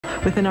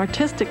with an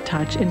artistic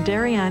touch in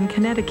Darien,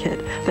 Connecticut,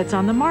 that's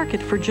on the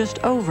market for just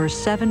over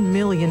 $7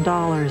 million.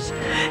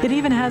 It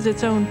even has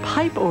its own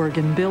pipe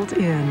organ built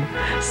in.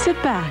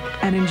 Sit back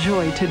and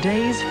enjoy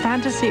today's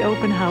Fantasy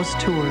Open House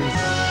tours.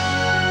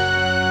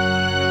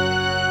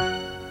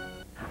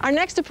 Our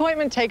next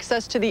appointment takes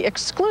us to the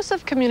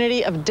exclusive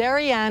community of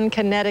Darien,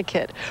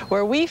 Connecticut,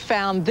 where we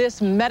found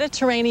this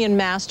Mediterranean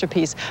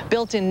masterpiece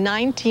built in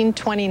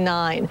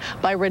 1929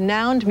 by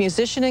renowned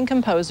musician and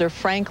composer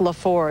Frank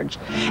LaForge.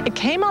 It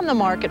came on the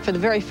market for the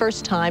very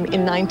first time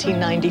in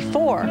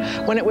 1994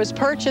 when it was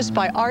purchased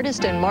by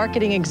artist and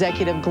marketing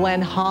executive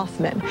Glenn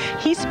Hoffman.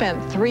 He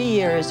spent 3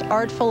 years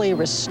artfully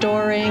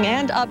restoring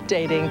and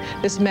updating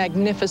this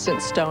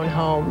magnificent stone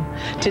home.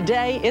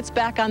 Today, it's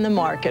back on the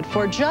market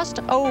for just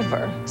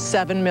over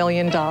 $7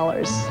 million.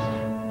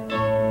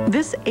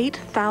 This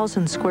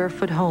 8,000 square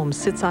foot home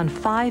sits on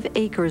 5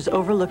 acres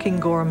overlooking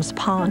Gorham's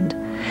Pond.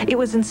 It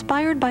was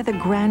inspired by the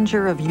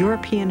grandeur of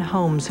European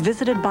homes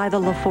visited by the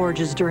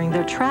LaForges during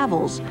their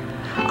travels.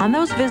 On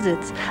those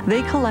visits,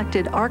 they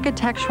collected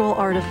architectural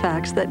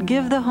artifacts that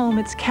give the home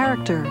its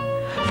character.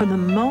 From the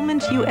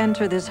moment you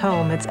enter this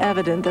home, it's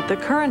evident that the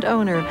current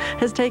owner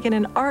has taken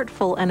an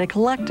artful and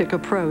eclectic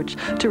approach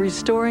to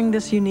restoring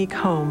this unique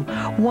home,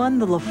 one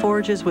the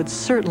LaForges would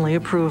certainly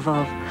approve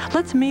of.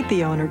 Let's meet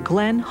the owner,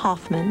 Glenn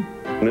Hoffman.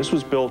 This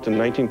was built in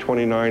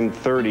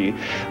 1929-30.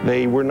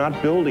 They were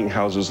not building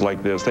houses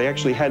like this. They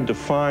actually had to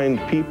find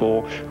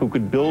people who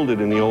could build it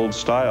in the old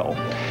style.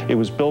 It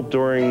was built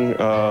during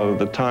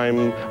the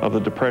time of the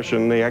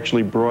Depression. They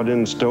actually brought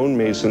in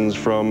stonemasons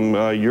from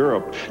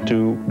Europe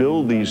to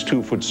build these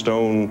 2-foot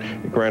stone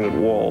granite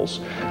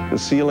walls. The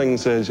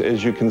ceilings,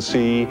 as you can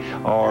see,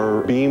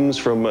 are beams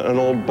from an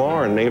old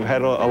barn. They've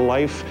had a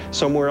life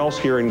somewhere else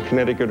here in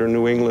Connecticut or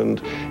New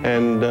England,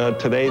 and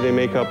today they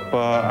make up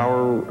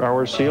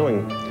our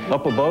ceiling.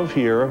 Up above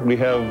here, we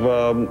have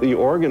the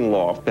organ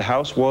loft. The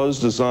house was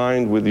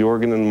designed with the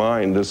organ in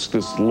mind. This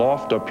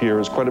loft up here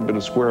is quite a bit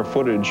of square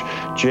footage,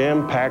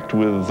 jam-packed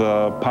with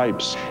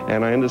pipes.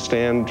 And I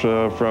understand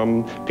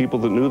from people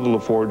that knew the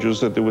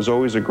LaForges that there was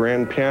always a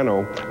grand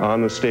piano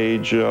on the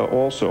stage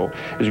also.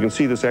 As you can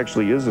see, this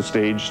actually is a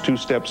stage, 2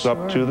 steps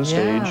up to the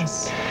stage.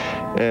 Yes.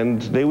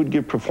 And they would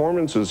give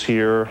performances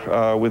here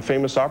with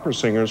famous opera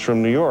singers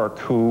from New York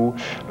who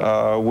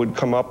would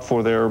come up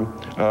for their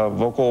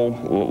vocal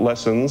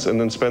lessons and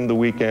then spend the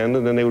weekend,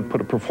 and then they would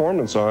put a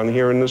performance on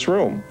here in this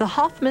room. The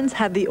Hoffmans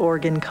had the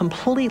organ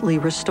completely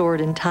restored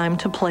in time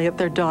to play at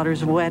their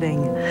daughter's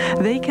wedding.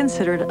 They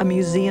considered it a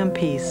museum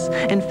piece.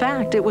 In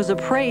fact, it was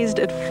appraised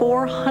at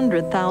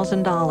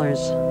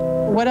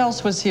 $400,000. What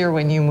else was here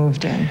when you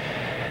moved in?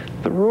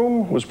 The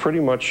room was pretty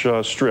much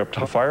stripped.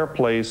 The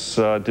fireplace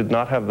did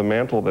not have the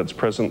mantel that's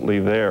presently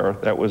there.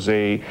 That was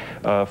a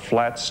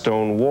flat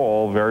stone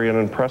wall, very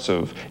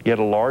unimpressive. You had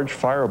a large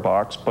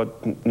firebox,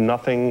 but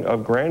nothing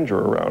of grandeur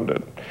around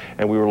it.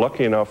 And we were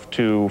lucky enough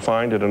to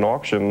find at an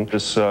auction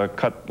this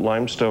cut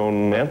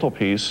limestone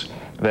mantelpiece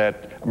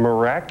that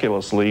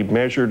miraculously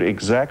measured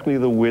exactly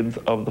the width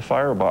of the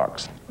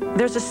firebox.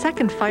 There's a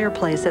second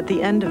fireplace at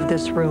the end of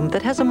this room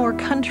that has a more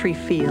country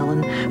feel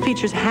and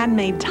features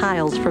handmade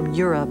tiles from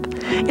Europe.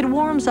 It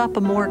warms up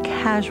a more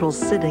casual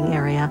sitting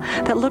area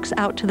that looks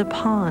out to the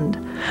pond.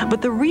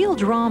 But the real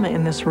drama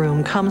in this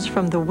room comes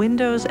from the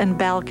windows and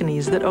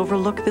balconies that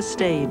overlook the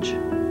stage.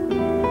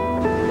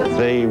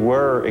 They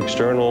were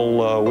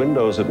external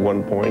windows at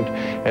one point,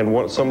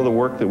 and some of the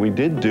work that we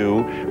did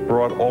do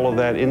brought all of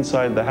that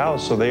inside the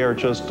house, so they are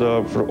just,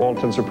 for all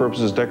intents and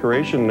purposes,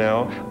 decoration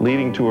now,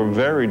 leading to a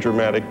very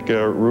dramatic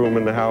room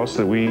in the house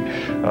that we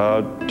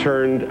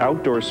turned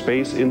outdoor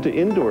space into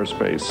indoor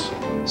space.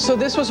 So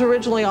this was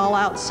originally all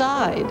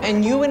outside,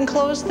 and you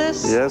enclosed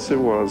this? Yes, it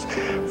was.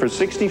 For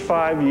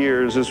 65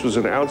 years, this was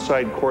an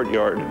outside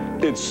courtyard.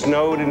 It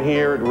snowed in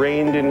here, it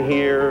rained in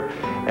here,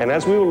 and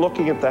as we were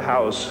looking at the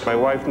house, my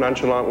wife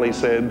nonchalantly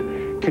said,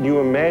 "Can you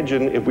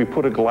imagine if we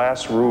put a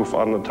glass roof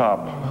on the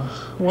top?"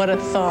 What a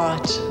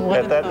thought.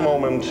 At that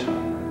moment,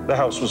 the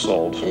house was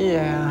sold.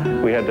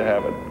 Yeah. We had to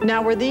have it.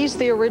 Now, were these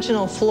the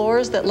original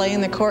floors that lay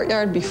in the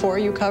courtyard before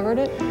you covered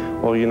it?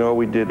 Well, you know,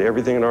 we did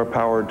everything in our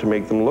power to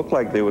make them look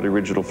like they were the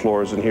original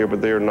floors in here,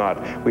 but they're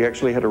not. We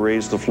actually had to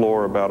raise the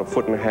floor about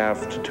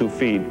 1.5 to 2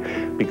 feet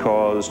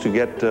because to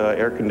get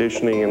air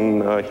conditioning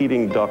and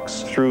heating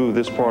ducts through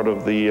this part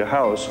of the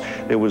house,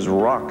 there was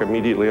rock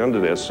immediately under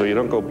this, so you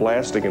don't go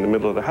blasting in the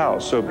middle of the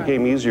house. So it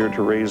became easier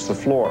to raise the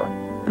floor.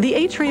 The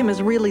atrium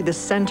is really the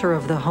center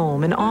of the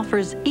home and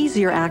offers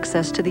easier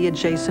access to the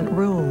adjacent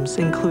rooms,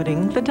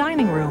 including the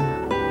dining room.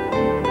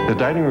 The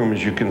dining room,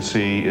 as you can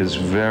see, is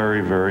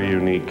very, very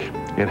unique.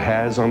 It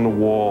has on the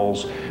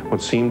walls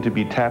what seem to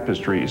be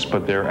tapestries,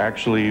 but they're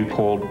actually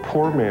called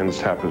poor man's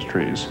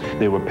tapestries.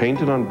 They were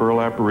painted on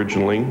burlap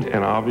originally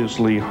and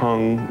obviously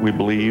hung, we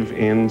believe,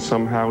 in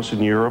some house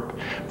in Europe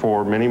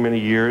for many, many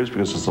years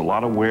because there's a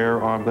lot of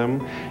wear on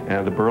them.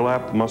 And the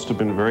burlap must have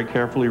been very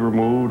carefully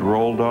removed,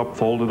 rolled up,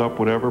 folded up,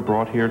 whatever,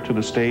 brought here to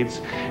the States.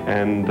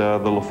 And the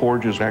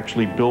LaForges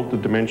actually built the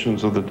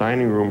dimensions of the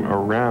dining room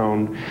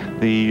around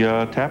the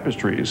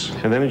tapestries.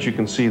 And then as you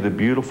can see, the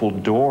beautiful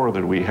door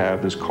that we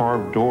have, this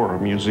carved door, a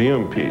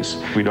museum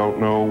piece. We don't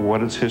know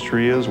what its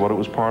history is, what it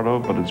was part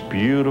of, but it's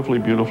beautifully,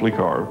 beautifully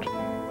carved.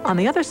 On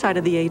the other side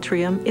of the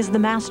atrium is the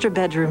master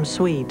bedroom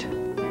suite.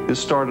 This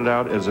started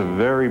out as a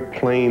very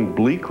plain,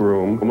 bleak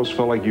room. Almost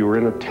felt like you were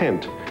in a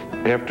tent.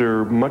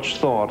 After much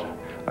thought,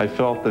 I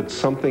felt that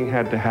something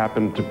had to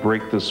happen to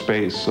break the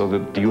space so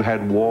that you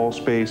had wall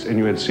space and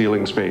you had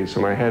ceiling space.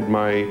 And I had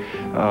my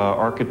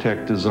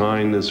architect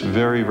design this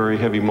very, very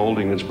heavy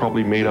molding that's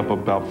probably made up of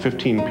about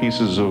 15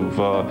 pieces of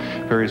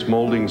various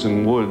moldings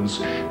and woods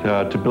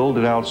to build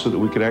it out so that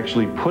we could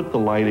actually put the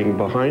lighting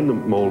behind the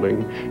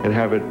molding and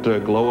have it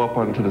glow up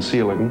onto the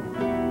ceiling.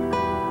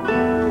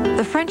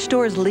 The French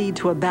doors lead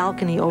to a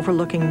balcony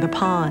overlooking the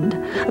pond.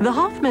 The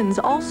Hoffmans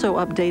also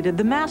updated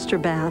the master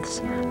baths.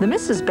 The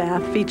Mrs.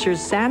 Bath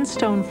features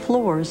sandstone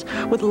floors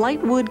with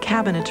light wood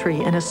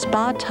cabinetry and a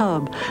spa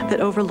tub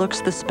that overlooks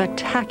the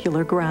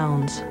spectacular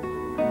grounds.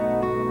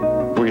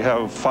 We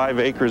have 5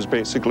 acres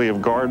basically of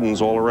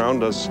gardens all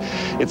around us.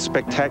 It's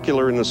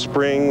spectacular in the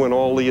spring when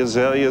all the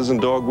azaleas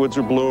and dogwoods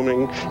are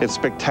blooming. It's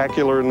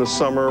spectacular in the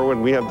summer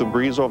when we have the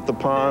breeze off the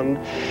pond.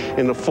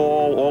 In the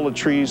fall, all the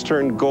trees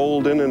turn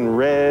golden and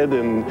red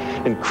and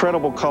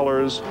incredible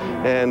colors.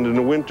 And in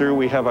the winter,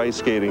 we have ice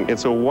skating.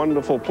 It's a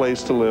wonderful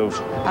place to live.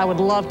 I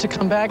would love to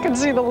come back and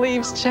see the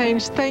leaves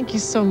change. Thank you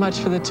so much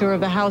for the tour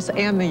of the house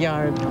and the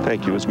yard.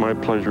 Thank you. It's my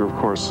pleasure, of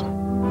course.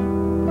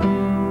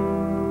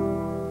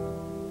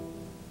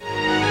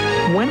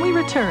 When we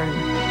return,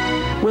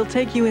 we'll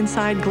take you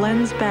inside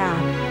Glenn's bath,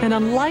 an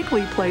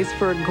unlikely place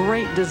for a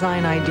great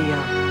design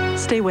idea.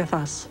 Stay with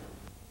us.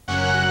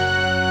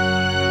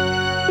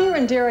 Here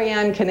in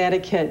Darien,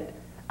 Connecticut,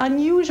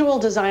 unusual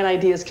design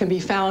ideas can be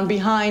found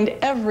behind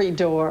every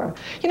door.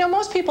 You know,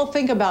 most people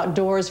think about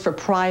doors for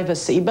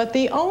privacy, but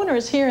the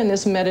owners here in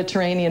this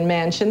Mediterranean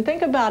mansion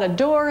think about a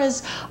door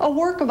as a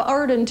work of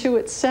art unto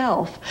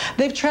itself.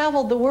 They've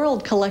traveled the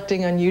world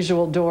collecting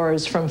unusual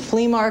doors from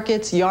flea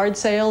markets, yard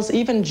sales,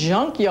 even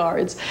junk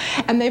yards,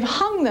 and they've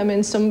hung them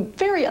in some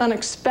very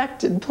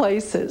unexpected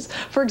places.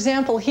 For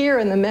example, here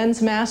in the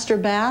men's master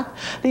bath,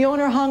 the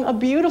owner hung a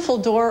beautiful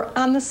door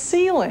on the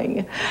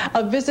ceiling.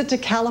 A visit to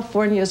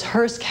California's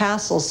Hearst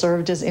Castle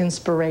served as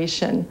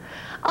inspiration.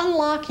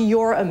 Unlock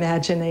your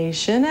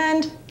imagination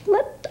and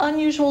let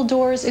unusual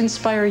doors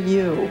inspire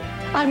you.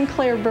 I'm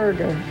Claire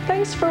Berger.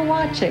 Thanks for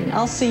watching.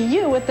 I'll see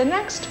you at the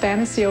next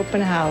Fantasy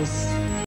Open House.